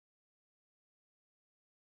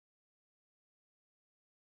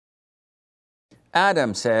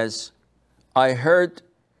Adam says, I heard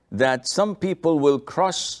that some people will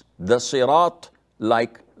cross the Siraat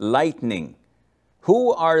like lightning.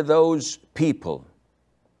 Who are those people?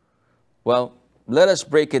 Well, let us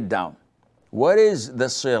break it down. What is the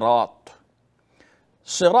Siraat?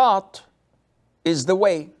 Siraat is the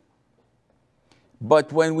way.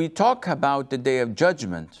 But when we talk about the Day of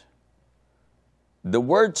Judgment, the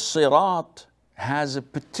word Siraat has a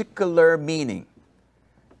particular meaning.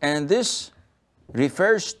 And this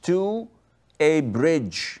refers to a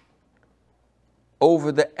bridge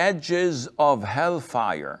over the edges of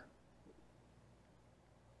hellfire.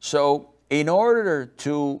 So in order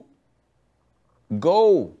to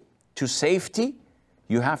go to safety,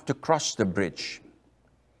 you have to cross the bridge.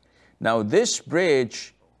 Now this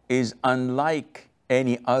bridge is unlike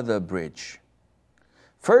any other bridge.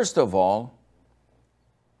 First of all,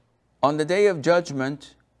 on the Day of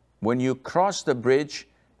Judgment, when you cross the bridge,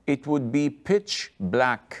 it would be pitch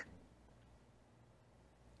black.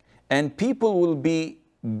 And people will be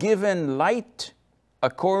given light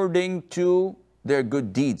according to their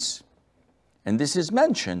good deeds. And this is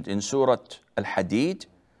mentioned in Surat Al Hadid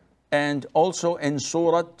and also in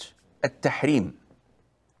Surat At-Tahrim.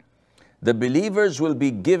 The believers will be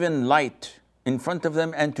given light in front of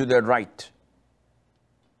them and to their right.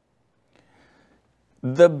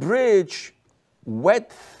 The bridge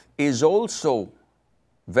width is also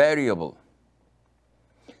variable.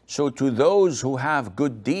 So to those who have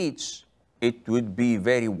good deeds, it would be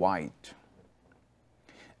very wide.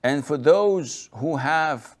 And for those who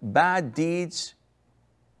have bad deeds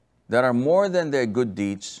that are more than their good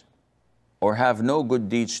deeds, or have no good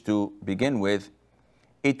deeds to begin with,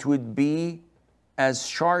 it would be as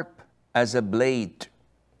sharp as a blade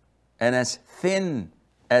and as thin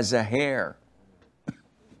as a hair.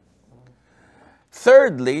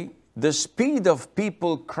 Thirdly, the speed of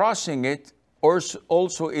people crossing it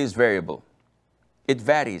also is variable. It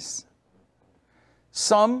varies.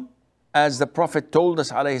 Some, as the Prophet told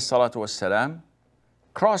us, alayhi salatu wassalam,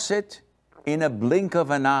 cross it in a blink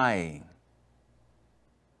of an eye.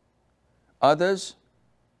 Others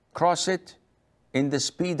cross it in the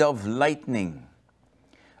speed of lightning.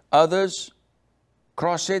 Others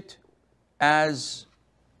cross it as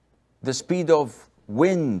the speed of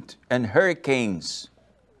wind and hurricanes.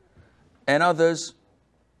 And others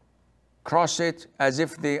cross it as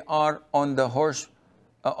if they are on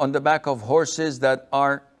the back of horses that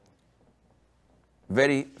are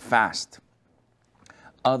very fast.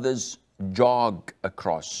 Others jog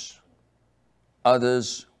across.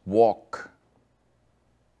 Others walk.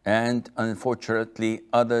 And unfortunately,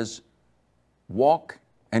 others walk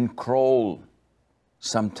and crawl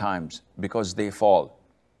sometimes because they fall.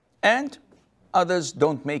 And others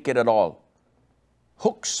don't make it at all.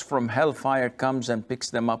 Hooks from hellfire comes and picks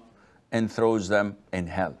them up and throws them in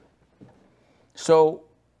hell. So,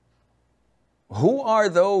 who are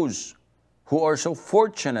those who are so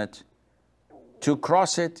fortunate to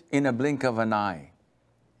cross it in a blink of an eye?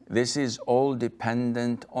 This is all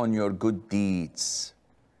dependent on your good deeds.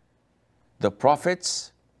 The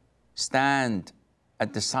prophets stand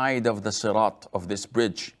at the side of the Siraat, of this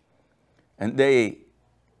bridge, and they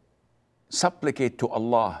supplicate to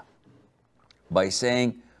Allah by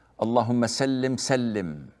saying, Allahumma sallim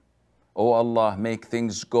sallim. Oh Allah, make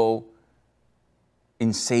things go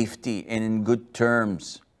in safety and in good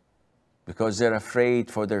terms, because they're afraid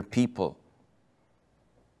for their people.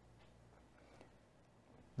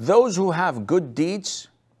 Those who have good deeds,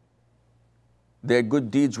 their good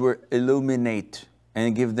deeds will illuminate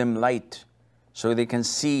and give them light so they can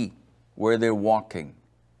see where they're walking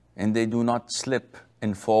and they do not slip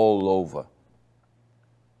and fall over.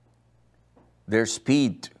 Their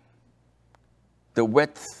speed, the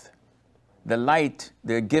width, the light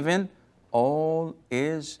they're given, all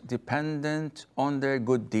is dependent on their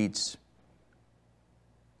good deeds.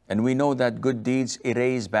 And we know that good deeds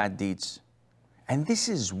erase bad deeds. And this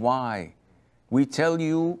is why we tell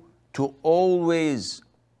you to always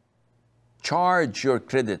charge your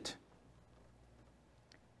credit.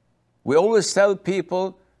 We always tell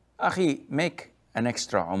people, Akhi, make an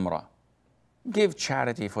extra umrah. Give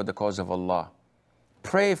charity for the cause of Allah.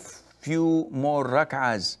 Pray few more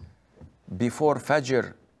rak'ahs before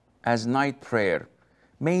Fajr as night prayer.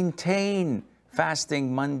 Maintain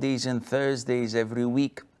fasting Mondays and Thursdays every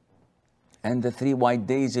week, and the 3 white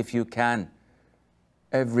days if you can,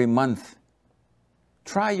 every month.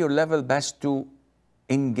 Try your level best to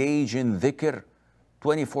engage in dhikr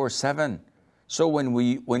 24/7. So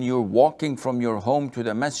when you're walking from your home to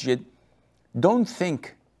the masjid, don't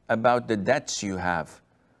think about the debts you have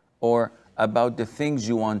or about the things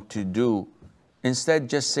you want to do Instead,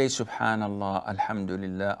 just say Subhanallah,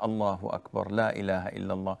 Alhamdulillah, Allahu Akbar, La ilaha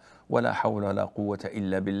illallah, wa la hawla wa la quwwata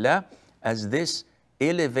illa billah, as this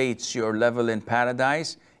elevates your level in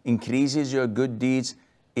paradise, increases your good deeds,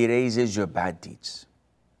 erases your bad deeds.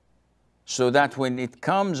 So that when it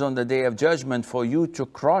comes on the Day of Judgment for you to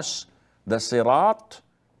cross the Siraat,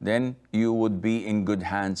 then you would be in good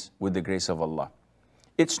hands with the grace of Allah.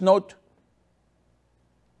 It's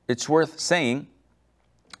worth saying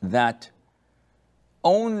that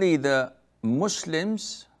only the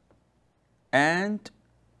Muslims and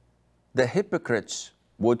the hypocrites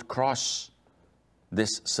would cross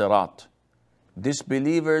this Siraat.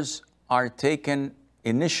 Disbelievers are taken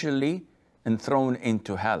initially and thrown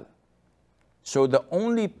into hell. So the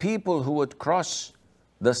only people who would cross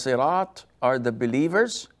the Siraat are the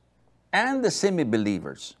believers and the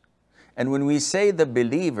semi-believers. And when we say the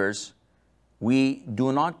believers, we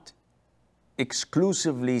do not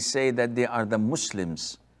exclusively say that they are the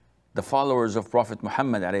Muslims, the followers of Prophet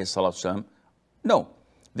Muhammad ﷺ. No,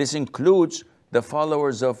 this includes the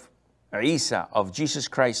followers of Isa, of Jesus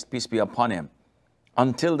Christ, peace be upon him,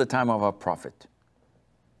 until the time of our Prophet.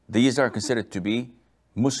 These are considered to be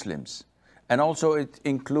Muslims. And also it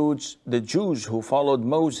includes the Jews who followed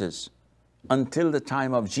Moses until the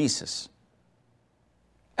time of Jesus,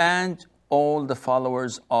 and all the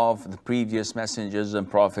followers of the previous messengers and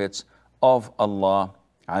prophets of Allah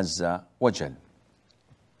Azza wa Jal.